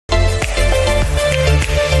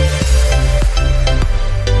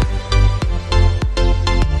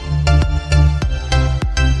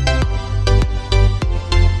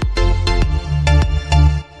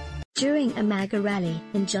MAGA rally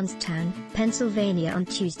in Johnstown, Pennsylvania on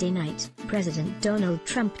Tuesday night. President Donald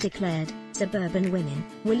Trump declared, "Suburban women,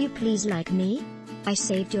 will you please like me? I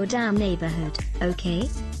saved your damn neighborhood, okay?"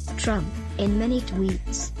 Trump, in many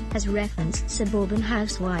tweets, has referenced suburban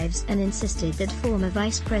housewives and insisted that former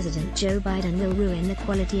Vice President Joe Biden will ruin the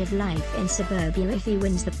quality of life in suburbia if he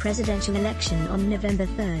wins the presidential election on November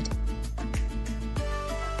 3rd.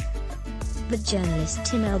 But journalist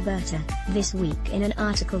Tim Alberta, this week in an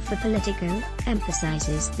article for Politico,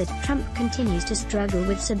 emphasizes that Trump continues to struggle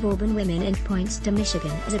with suburban women and points to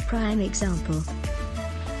Michigan as a prime example.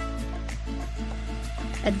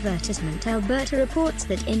 Advertisement Alberta reports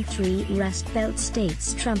that in 3 Rust Belt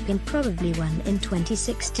states Trump probably won in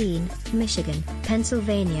 2016, Michigan,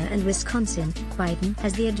 Pennsylvania and Wisconsin, Biden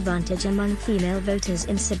has the advantage among female voters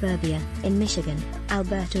in suburbia. In Michigan,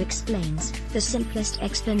 Alberta explains, the simplest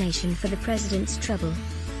explanation for the president's trouble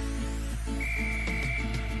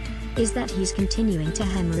is that he's continuing to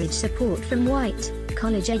hemorrhage support from white,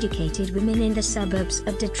 college-educated women in the suburbs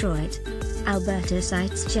of Detroit. Alberta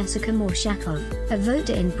cites Jessica Morshakov, a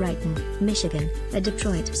voter in Brighton, Michigan, a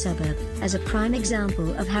Detroit suburb, as a prime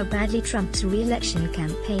example of how badly Trump's re-election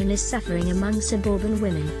campaign is suffering among suburban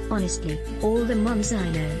women. "Honestly, all the moms I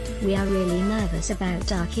know, we are really nervous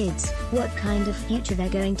about our kids, what kind of future they're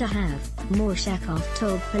going to have," Morshakov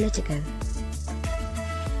told Politico.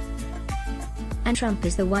 "And Trump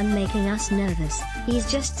is the one making us nervous,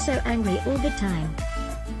 he's just so angry all the time.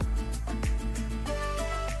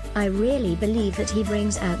 I really believe that he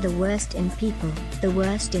brings out the worst in people, the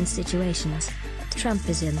worst in situations.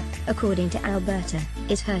 Trumpism, according to Alberta,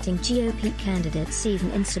 is hurting GOP candidates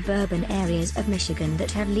even in suburban areas of Michigan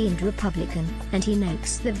that have leaned Republican," and he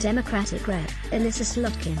notes that Democratic Rep. Alyssa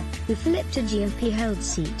Slotkin, who flipped a GOP-held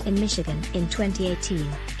seat in Michigan in 2018,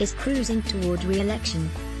 is cruising toward re-election.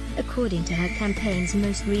 According to her campaign's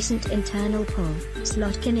most recent internal poll,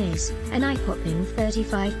 Slotkin is an eye-popping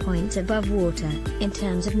 35 points above water in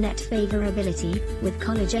terms of net favorability with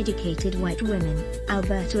college-educated white women,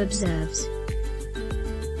 Alberta observes.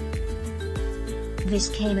 This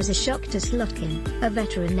came as a shock to Slotkin, a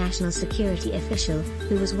veteran national security official,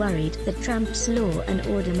 who was worried that Trump's law and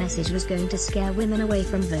order message was going to scare women away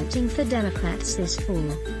from voting for Democrats this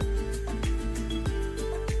fall.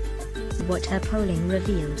 What her polling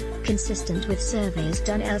revealed, consistent with surveys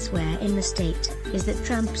done elsewhere in the state, is that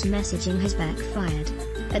Trump's messaging has backfired.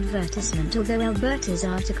 Advertisement Although Alberta's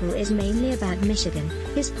article is mainly about Michigan,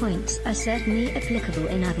 his points are certainly applicable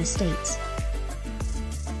in other states.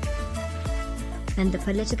 And the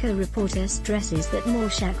Politico reporter stresses that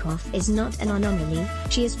Morshakov is not an anomaly,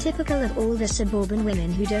 she is typical of all the suburban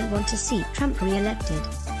women who don't want to see Trump re-elected.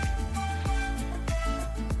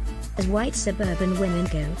 As white suburban women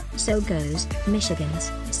go, so goes Michigan's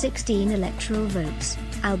 16 electoral votes,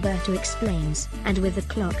 Alberta explains, and with the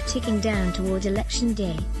clock ticking down toward election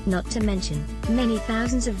day, not to mention many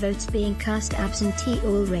thousands of votes being cast absentee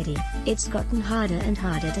already, it's gotten harder and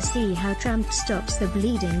harder to see how Trump stops the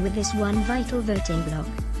bleeding with this one vital voting bloc.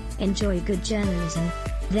 Enjoy good journalism?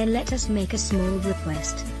 Then let us make a small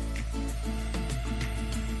request.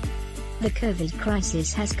 The COVID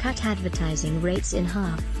crisis has cut advertising rates in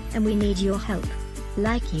half, and we need your help.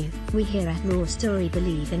 Like you, we here at Raw Story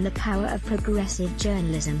believe in the power of progressive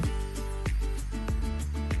journalism.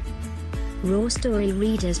 Raw Story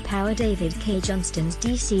readers power David K. Johnston's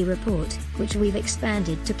DC report, which we've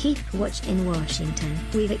expanded to keep watch in Washington.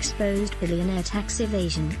 We've exposed billionaire tax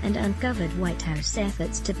evasion and uncovered White House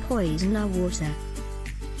efforts to poison our water.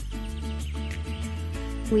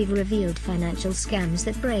 We've revealed financial scams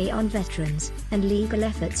that prey on veterans, and legal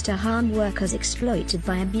efforts to harm workers exploited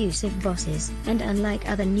by abusive bosses, and unlike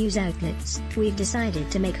other news outlets, we've decided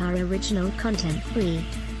to make our original content free.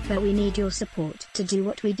 But we need your support to do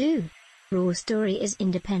what we do. Raw Story is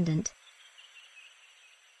independent,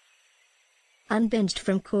 unbinged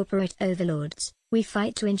from corporate overlords. We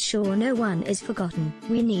fight to ensure no one is forgotten.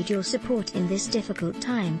 We need your support in this difficult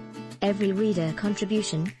time. Every reader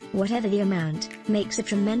contribution, whatever the amount, makes a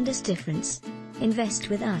tremendous difference. Invest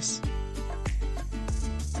with us.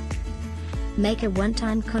 Make a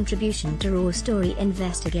one-time contribution to Raw Story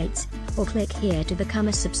Investigates, or click here to become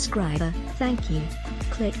a subscriber. Thank you.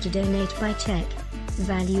 Click to donate by check.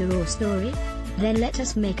 Value Raw Story? Then let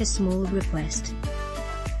us make a small request.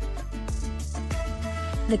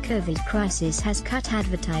 The COVID crisis has cut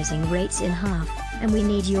advertising rates in half, and we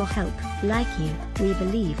need your help. Like you, we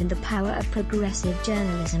believe in the power of progressive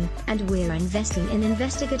journalism, and we're investing in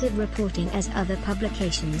investigative reporting as other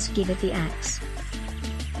publications give it the axe.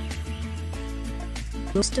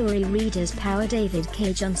 Raw Story readers power David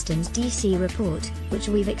K. Johnston's DC report, which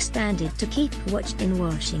we've expanded to keep watch in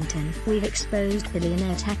Washington. We've exposed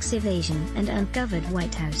billionaire tax evasion and uncovered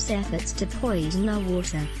White House efforts to poison our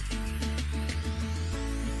water.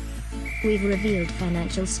 We've revealed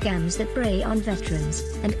financial scams that prey on veterans,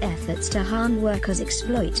 and efforts to harm workers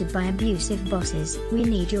exploited by abusive bosses. We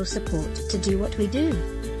need your support to do what we do.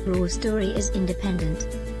 Raw Story is independent.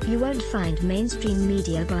 You won't find mainstream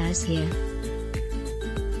media bias here.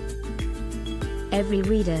 Every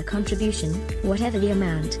reader contribution, whatever the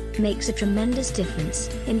amount, makes a tremendous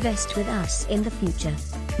difference. Invest with us in the future.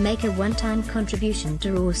 Make a one-time contribution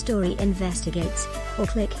to Raw Story Investigates, or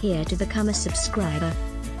click here to become a subscriber.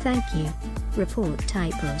 Thank you. Report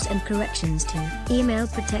typos and corrections to email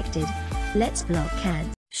protected. Let's block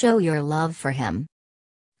ads. Show your love for him.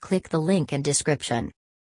 Click the link in description.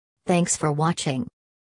 Thanks for watching.